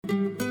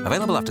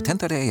Available after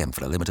 10:30am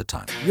for a limited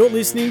time. You're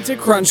listening to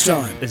Crunch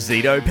Time.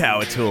 Zito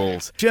Power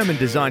Tools.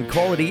 German-designed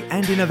quality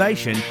and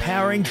innovation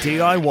powering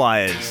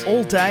DIYers.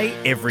 All day,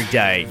 every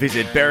day.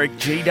 Visit Berwick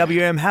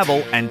GWM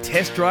Haval and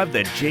test drive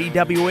the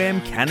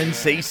GWM Cannon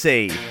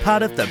CC.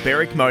 Part of the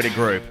Berwick Motor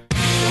Group.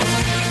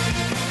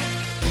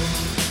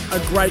 A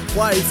great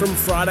play from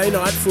Friday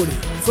Night Footy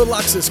for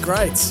Luxus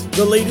Crates.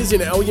 The leaders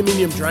in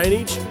aluminium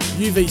drainage,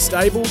 UV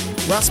stable,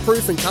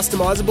 rust-proof and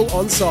customisable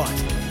on-site.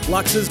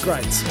 Luxus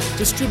Crates,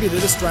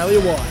 distributed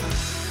Australia-wide.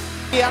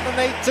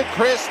 Underneath to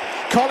Chris.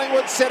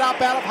 Collingwood set up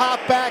out of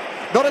half-back.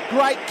 Not a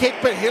great kick,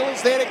 but Hill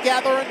is there to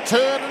gather and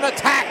turn and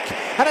attack.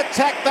 An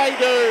attack they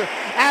do.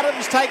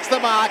 Adams takes the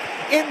mark.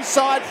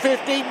 Inside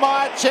 50,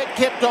 Myercheck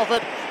kept off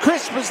it.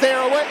 Chris was there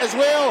as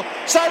well.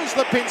 So's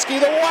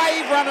Lipinski. The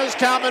wave runners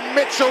come and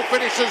Mitchell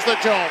finishes the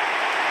job.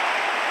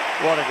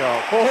 What a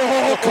goal.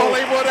 Oh,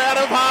 Collingwood out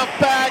of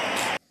half-back.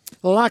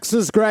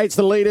 Luxus Greats,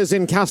 the leaders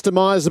in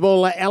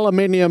customisable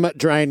aluminium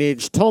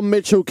drainage. Tom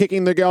Mitchell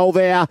kicking the goal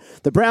there.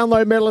 The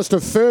Brownlow medalist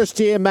of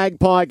first-year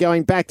Magpie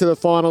going back to the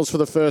finals for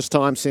the first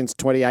time since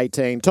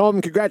 2018.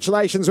 Tom,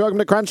 congratulations. Welcome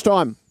to Crunch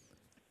Time.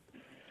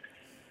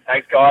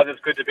 Thanks, guys.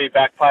 It's good to be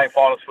back playing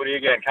finals footy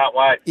again. Can't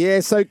wait. Yeah,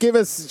 so give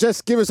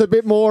us a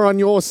bit more on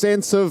your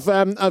sense of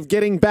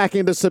getting back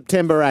into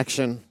September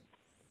action.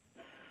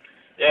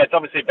 Yeah, it's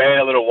obviously been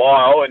a little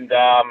while, and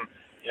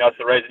it's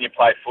the reason you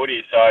play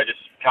footy. So just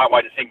can't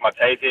wait to sink my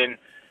teeth in.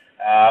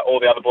 All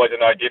the other boys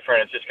are no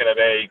different. It's just going to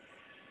be,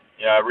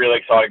 a really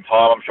exciting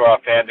time. I'm sure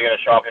our fans are going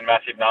to show up in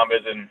massive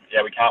numbers, and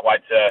we can't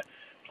wait to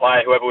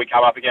play whoever we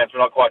come up against.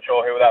 We're not quite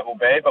sure who that will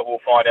be, but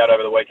we'll find out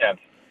over the weekend.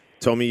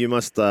 Tommy, you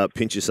must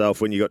pinch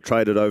yourself when you got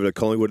traded over to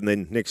Collingwood, and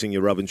then next thing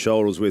you're rubbing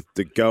shoulders with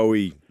De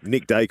Goey.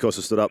 Nick Dacos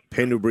has stood up,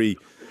 Pendlebury.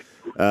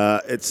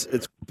 It's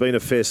been a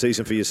fair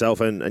season for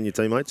yourself and your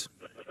teammates.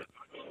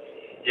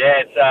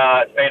 Yeah,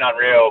 it's been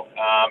unreal.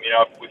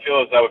 We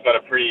feel as though we've got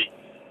a pretty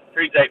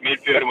deep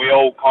midfield, and we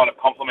all kind of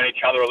complement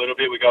each other a little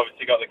bit. We've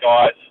obviously got the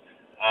guys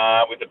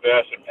with the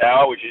burst and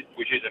power, which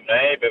isn't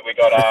me, but we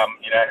got a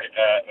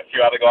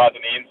few other guys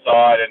on the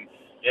inside, and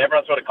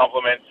everyone sort of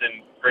complements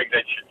and brings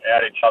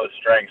out each other's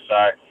strengths. So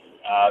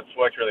it's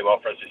worked really well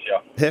for us this year.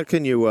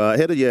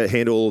 How do you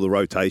handle all the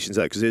rotations?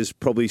 Because there's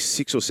probably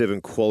 6 or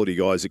 7 quality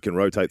guys that can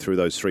rotate through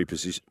those 3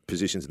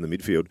 positions in the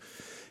midfield.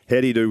 How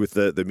do you do with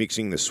the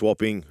mixing, the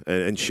swapping,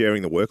 and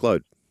sharing the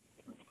workload?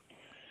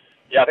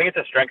 Yeah, I think it's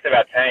a strength of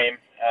our team.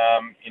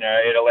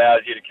 It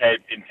allows you to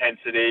keep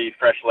intensity,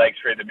 fresh legs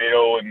through the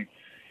middle, and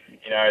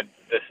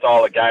the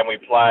style of game we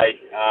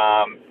play.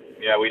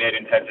 We need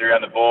intensity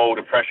around the ball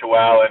to pressure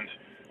well, and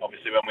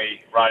obviously when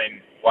we run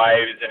in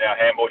waves and our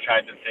handball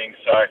chains and things.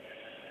 So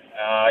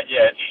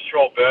it's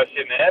short bursts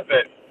in there,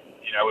 but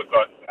we've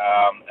got,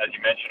 as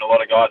you mentioned, a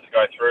lot of guys to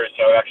go through,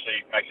 so it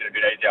actually makes it a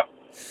bit easier.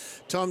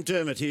 Tom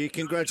Dermott here.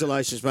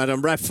 Congratulations, mate.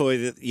 I'm rapt for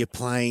you that you're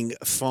playing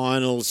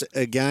finals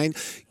again.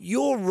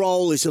 Your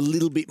role is a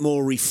little bit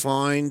more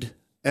refined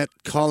at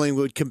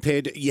Collingwood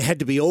compared to, you had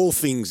to be all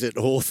things at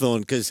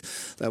Hawthorn because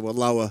they were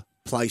lower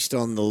placed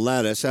on the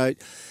ladder. So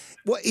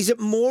is it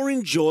more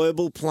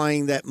enjoyable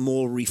playing that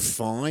more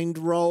refined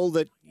role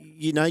that,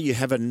 you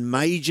have a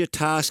major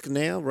task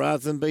now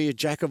rather than be a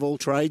jack of all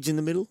trades in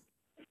the middle?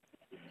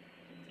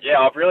 Yeah,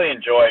 I've really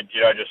enjoyed,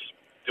 just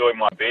doing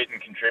my bit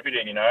and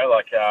contributing,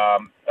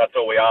 that's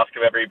all we ask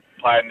of every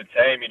player in the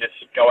team. You just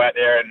go out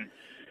there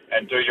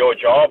and do your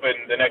job,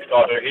 and the next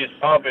guy do his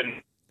job, and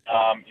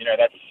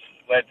that's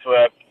led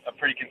to a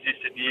pretty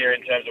consistent year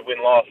in terms of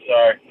win-loss. So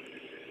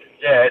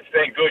it's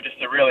been good just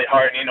to really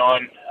hone in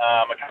on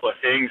a couple of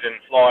things, and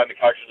Fly and the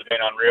coaches have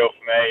been unreal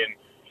for me and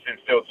just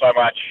instilled so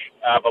much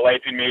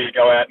belief in me to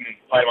go out and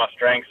play my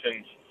strengths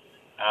and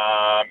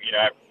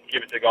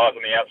give it to guys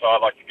on the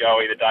outside like De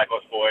Goey, the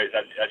Dacos boys,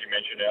 as you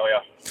mentioned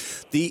earlier.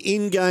 The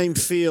in-game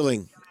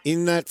feeling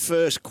in that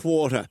first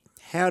quarter,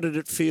 how did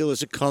it feel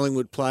as a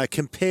Collingwood player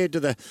compared to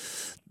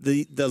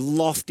the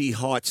lofty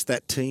heights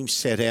that team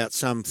set out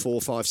some 4,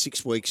 5,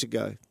 6 weeks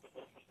ago?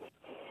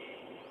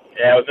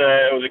 Yeah,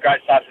 it was a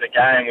great start to the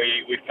game.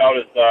 We felt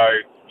as though,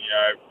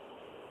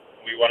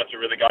 we wanted to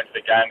really go into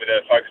the game with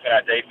a focus on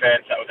our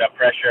defence. That was our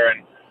pressure,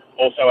 and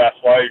also our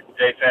slow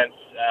defence,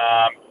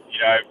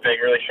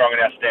 being really strong in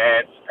our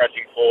stance,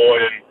 pressing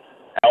forward, and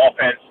our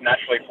offence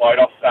naturally flowed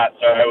off that.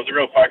 So it was a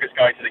real focus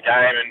going to the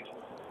game, and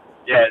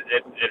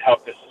it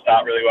helped us to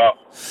start really well.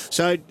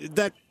 So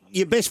that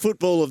your best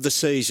football of the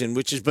season,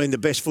 which has been the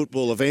best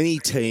football of any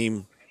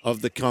team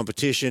of the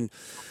competition,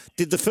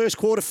 did the first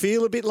quarter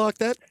feel a bit like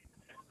that?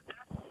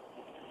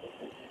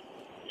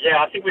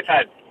 Yeah, I think we've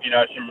had,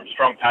 some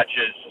strong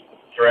patches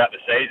throughout the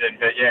season,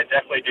 but it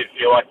definitely did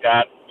feel like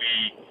that.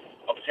 We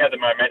obviously had the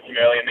momentum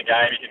early in the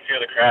game. You can feel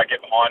the crowd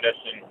get behind us,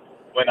 and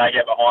when they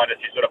get behind us,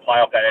 you sort of play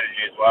off that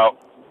energy as well.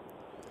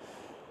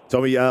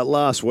 Tommy,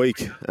 last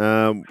week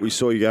we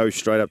saw you go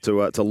straight up to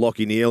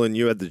Lachie Neale, and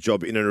you had the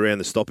job in and around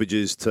the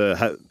stoppages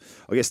to,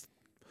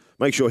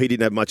 make sure he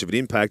didn't have much of an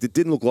impact. It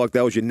didn't look like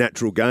that was your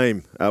natural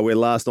game, where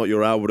last night you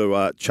were able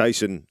to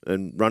chase and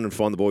run and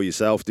find the ball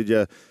yourself. Did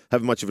you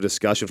have much of a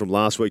discussion from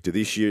last week to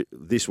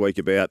this week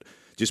about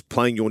just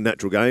playing your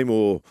natural game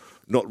or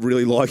not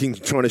really liking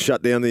trying to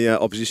shut down the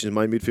opposition's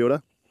main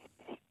midfielder?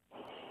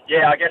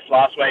 Yeah, I guess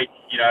last week,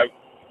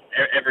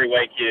 every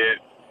week you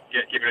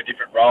get given a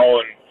different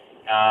role, and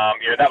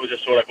that was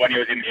just sort of when he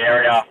was in the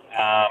area,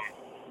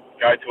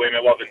 go to him.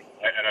 It wasn't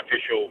an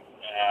official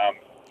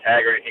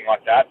tag or anything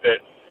like that, but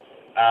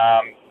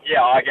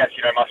I guess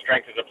my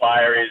strength as a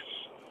player is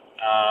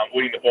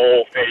winning the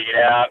ball, feeding it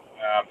out,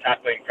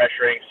 tackling,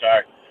 pressuring.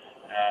 So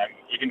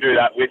you can do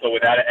that with or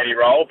without any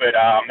role, but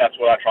that's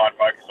what I try and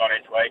focus on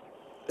each week.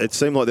 It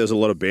seemed like there was a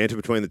lot of banter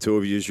between the two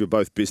of you as you're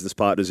both business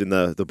partners in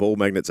the Ball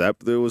Magnets app.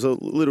 There was a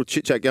little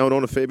chit-chat going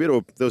on a fair bit,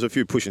 or there was a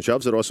few push and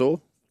shoves that I saw?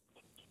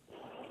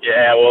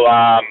 Yeah, well,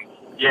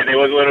 there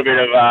was a little bit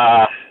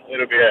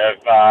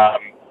of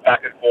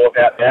back and forth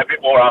out there, a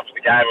bit more after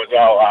the game as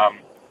well.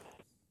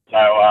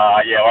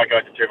 I won't go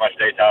into too much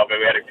detail, but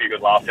we had a few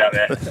good laughs out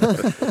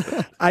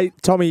there. Hey,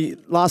 Tommy,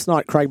 last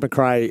night Craig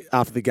McRae,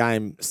 after the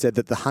game, said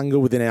that the hunger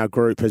within our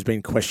group has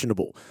been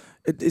questionable.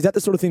 Is that the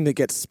sort of thing that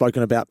gets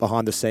spoken about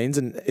behind the scenes,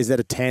 and is that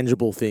a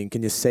tangible thing?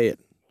 Can you see it?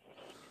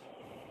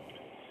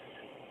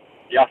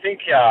 Yeah, I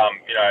think,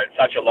 it's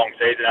such a long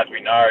season, as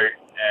we know,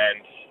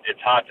 and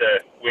it's hard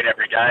to win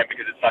every game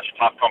because it's such a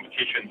tough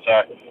competition. So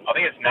I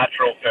think it's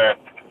natural for,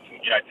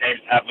 teams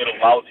to have little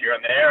lulls here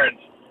and there. And,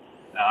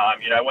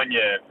 when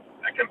you're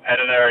a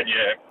competitor and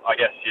your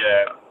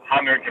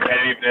hunger and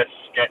competitiveness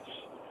gets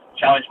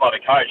challenged by the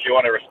coach, you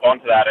want to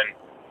respond to that. And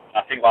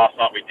I think last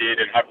night we did,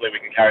 and hopefully we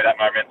can carry that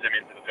momentum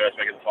into the first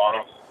week of the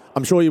finals.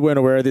 I'm sure you weren't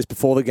aware of this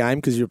before the game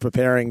because you were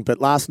preparing, but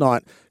last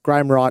night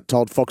Graham Wright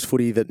told Fox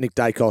Footy that Nick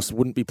Dacos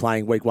wouldn't be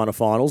playing week 1 of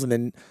finals, and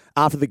then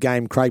after the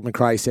game Craig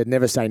McRae said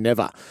never say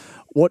never.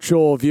 What's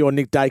your view on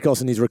Nick Dacos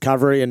and his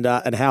recovery, and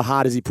how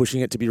hard is he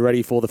pushing it to be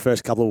ready for the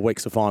first couple of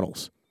weeks of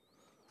finals?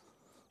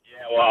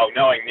 Yeah, well,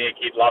 knowing Nick,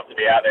 he'd love to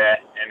be out there,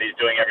 and he's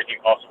doing everything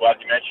possible, as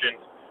you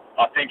mentioned.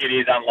 I think it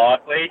is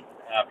unlikely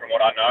from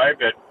what I know,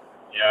 but,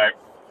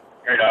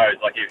 who knows?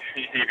 Like, if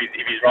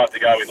he's right to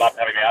go, we'd love to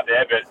have him out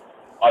there, but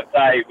I'd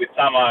say with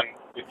someone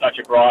with such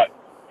a bright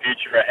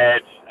future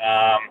ahead,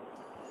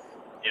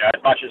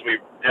 as much as we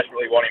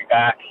desperately want him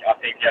back, I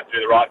think you have to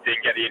do the right thing,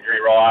 get the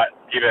injury right,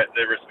 give it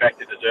the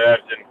respect it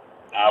deserves, and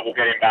we'll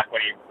get him back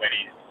when he's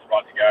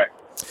right to go.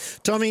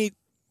 Tommy,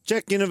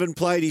 Jack Ginnivan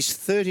played his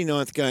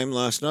 39th game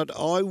last night.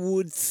 I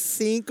would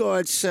think,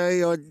 I'd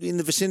say in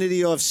the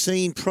vicinity, I've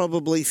seen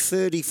probably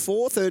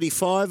 34,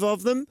 35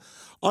 of them.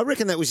 I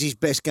reckon that was his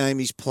best game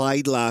he's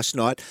played last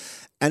night,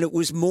 and it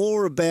was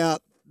more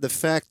about the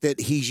fact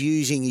that he's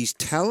using his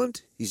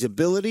talent, his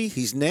ability,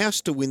 his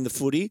nous to win the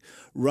footy,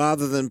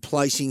 rather than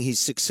placing his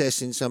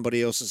success in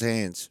somebody else's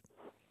hands.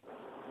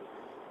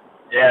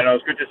 Yeah, and it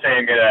was good to see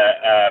him get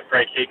a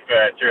free kick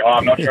for too high.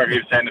 I'm not sure if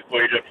you've seen the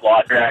footage of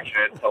Fly's reaction.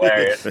 It's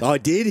hilarious. I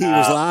did. He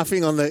was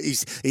laughing on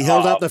he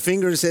held up the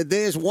finger and said,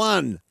 "There's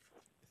one."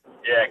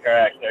 Yeah,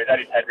 correct. So he's had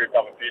his head ripped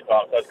off a few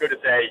times. So it's good to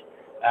see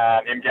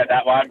him get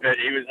that one. But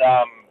he was,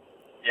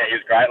 he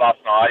was great last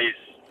night. His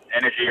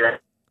energy,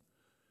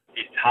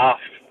 he's tough.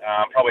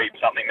 Probably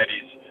something that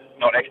he's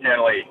not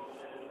externally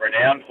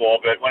renowned for,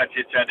 but when it's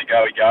his turn to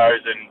go, he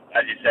goes. And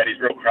as you said,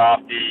 he's real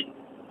crafty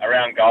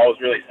around goals,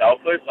 really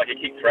selfless. Like, he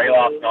kicked 3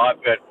 last night,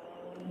 but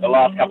the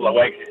last couple of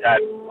weeks he's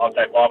had, I'd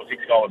say, 5 or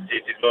 6 goal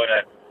assists. He's willing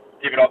to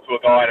give it off to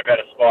a guy in a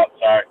better spot.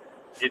 So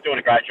he's doing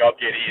a great job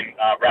getting in.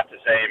 Wrapped to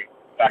see him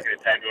back in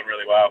the team doing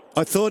really well.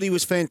 I thought he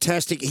was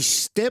fantastic. He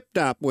stepped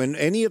up when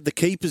any of the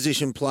key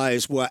position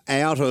players were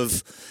out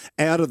of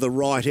the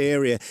right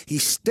area. He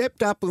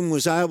stepped up and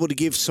was able to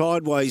give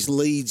sideways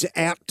leads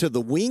out to the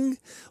wing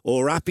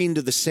or up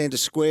into the centre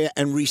square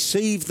and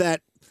receive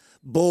that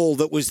ball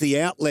that was the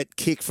outlet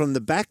kick from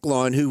the back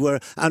line, who were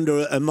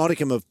under a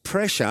modicum of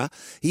pressure.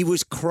 He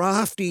was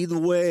crafty the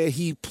way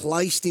he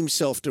placed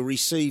himself to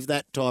receive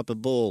that type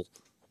of ball.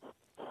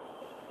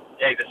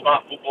 Yeah, he's a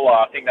smart footballer.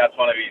 I think that's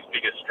one of his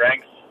biggest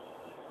strengths.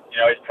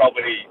 He's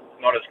probably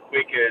not as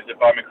quick as a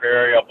Bo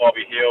McCreary or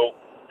Bobby Hill,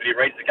 but he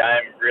reads the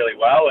game really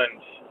well, and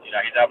he's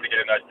able to get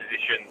in those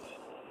positions.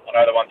 I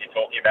know the ones you're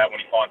talking about when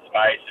he finds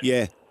space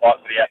and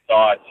fights to the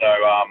outside. So,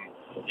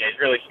 he's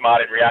really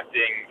smart in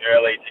reacting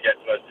early to get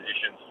to those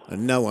positions.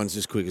 And no one's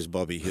as quick as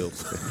Bobby Hill.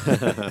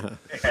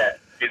 Yeah,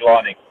 he's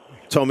lightning.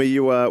 Tommy,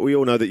 we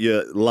all know that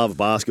you love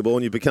basketball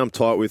and you've become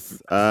tight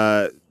with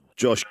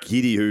Josh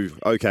Giddey, who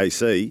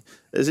OKC.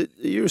 Are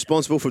you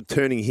responsible for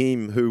turning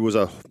him, who was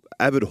a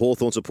avid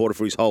Hawthorn supporter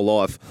for his whole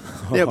life,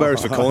 now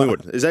barracks for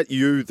Collingwood? Is that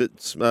you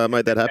that's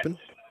made that happen?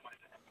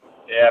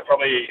 Yeah,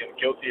 probably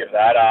guilty of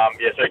that.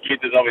 So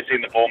Kids is obviously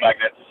in the Ball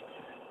Magnets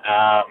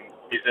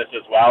business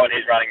as well, and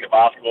he's running the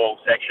basketball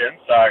section.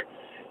 So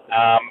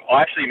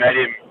I actually met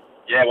him,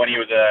 when he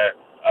was a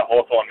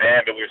Hawthorn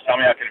man, but we've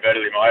somehow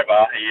converted him over.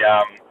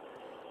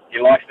 He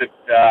likes the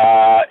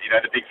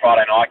big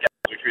Friday night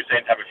games, which we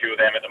seem to have a few of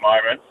them at the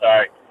moment. So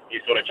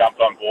he sort of jumped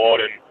on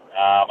board, and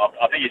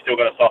I think he's still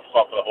got a soft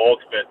spot for the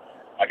Hawks, but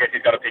I guess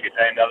he's got to pick a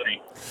team, doesn't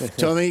he?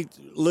 Tommy,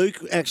 Luke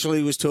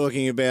actually was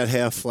talking about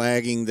how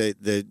flagging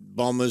the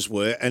Bombers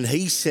were, and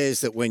he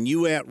says that when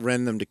you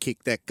outran them to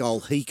kick that goal,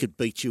 he could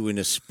beat you in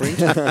a sprint.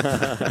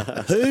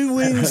 Who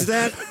wins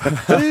that?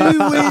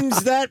 Who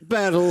wins that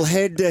battle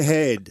head to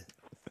head?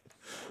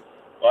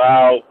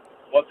 Well,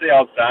 what's the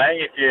old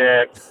saying?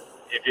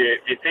 If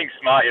you think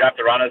smart, you don't have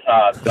to run as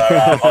hard. So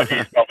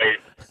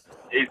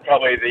he's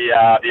probably the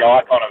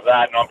icon of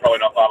that, and I'm probably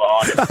not far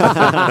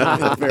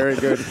behind him. Very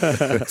good.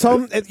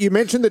 Tom, you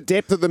mentioned the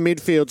depth of the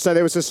midfield. So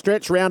there was a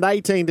stretch round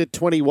 18 to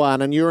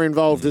 21, and you were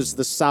involved as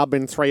the sub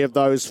in 3 of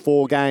those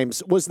 4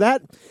 games. Was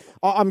that?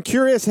 I'm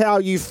curious how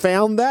you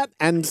found that,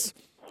 and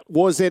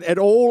was it at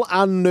all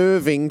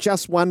unnerving?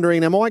 Just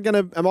wondering, am I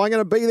going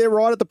to be there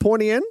right at the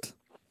pointy end?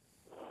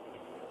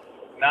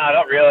 No,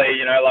 not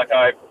really.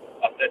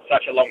 It's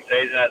such a long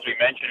season, as we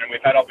mentioned, and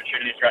we've had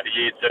opportunities throughout the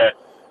year to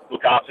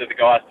look after the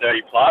guys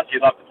 30 plus.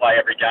 You'd love to play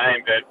every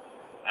game, but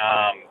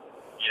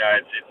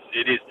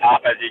it is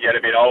tough as you get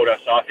a bit older.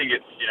 So I think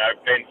it's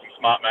been some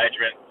smart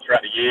management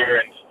throughout the year,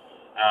 and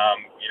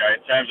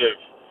in terms of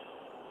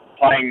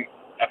playing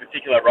a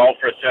particular role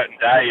for a certain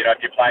day,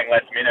 if you're playing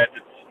less minutes,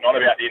 it's not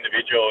about the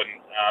individual, and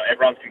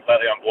everyone's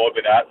completely on board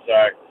with that. So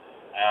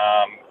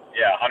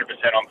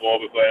 100% on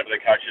board with whatever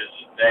the coaches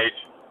need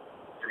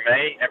from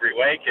me every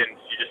week, and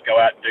you just go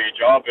out and do your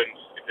job, and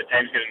if the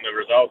team's getting the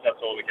results, that's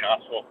all we can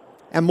ask for.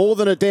 And more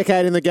than a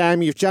decade in the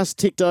game, you've just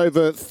ticked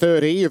over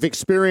 30. You've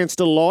experienced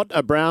a lot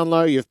at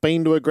Brownlow. You've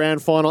been to a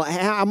grand final.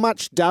 How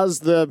much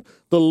does the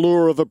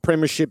lure of a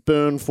premiership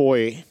burn for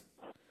you?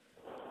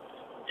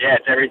 Yeah,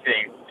 it's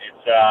everything.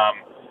 It's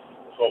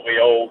what we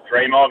all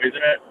dream of, isn't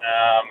it?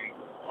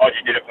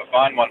 Hodgie did it for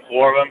fun, won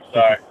 4 of them,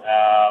 so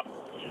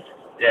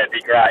it'd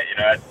be great.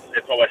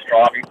 It's what we're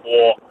striving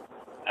for.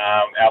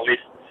 Our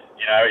list,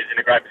 is in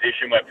a great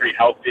position. We're pretty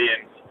healthy,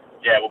 and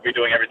we'll be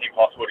doing everything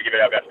possible to give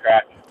it our best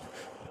crack.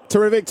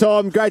 Terrific,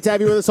 Tom. Great to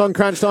have you with us on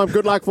Crunch Time.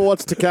 Good luck for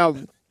what's to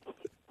come.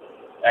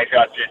 Thanks,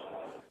 guys. Cheers.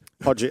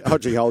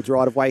 Hodgie holds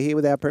right of way here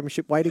with our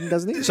premiership waiting,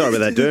 doesn't he? Sorry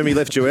about that, Derm. He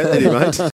left you out there, mate.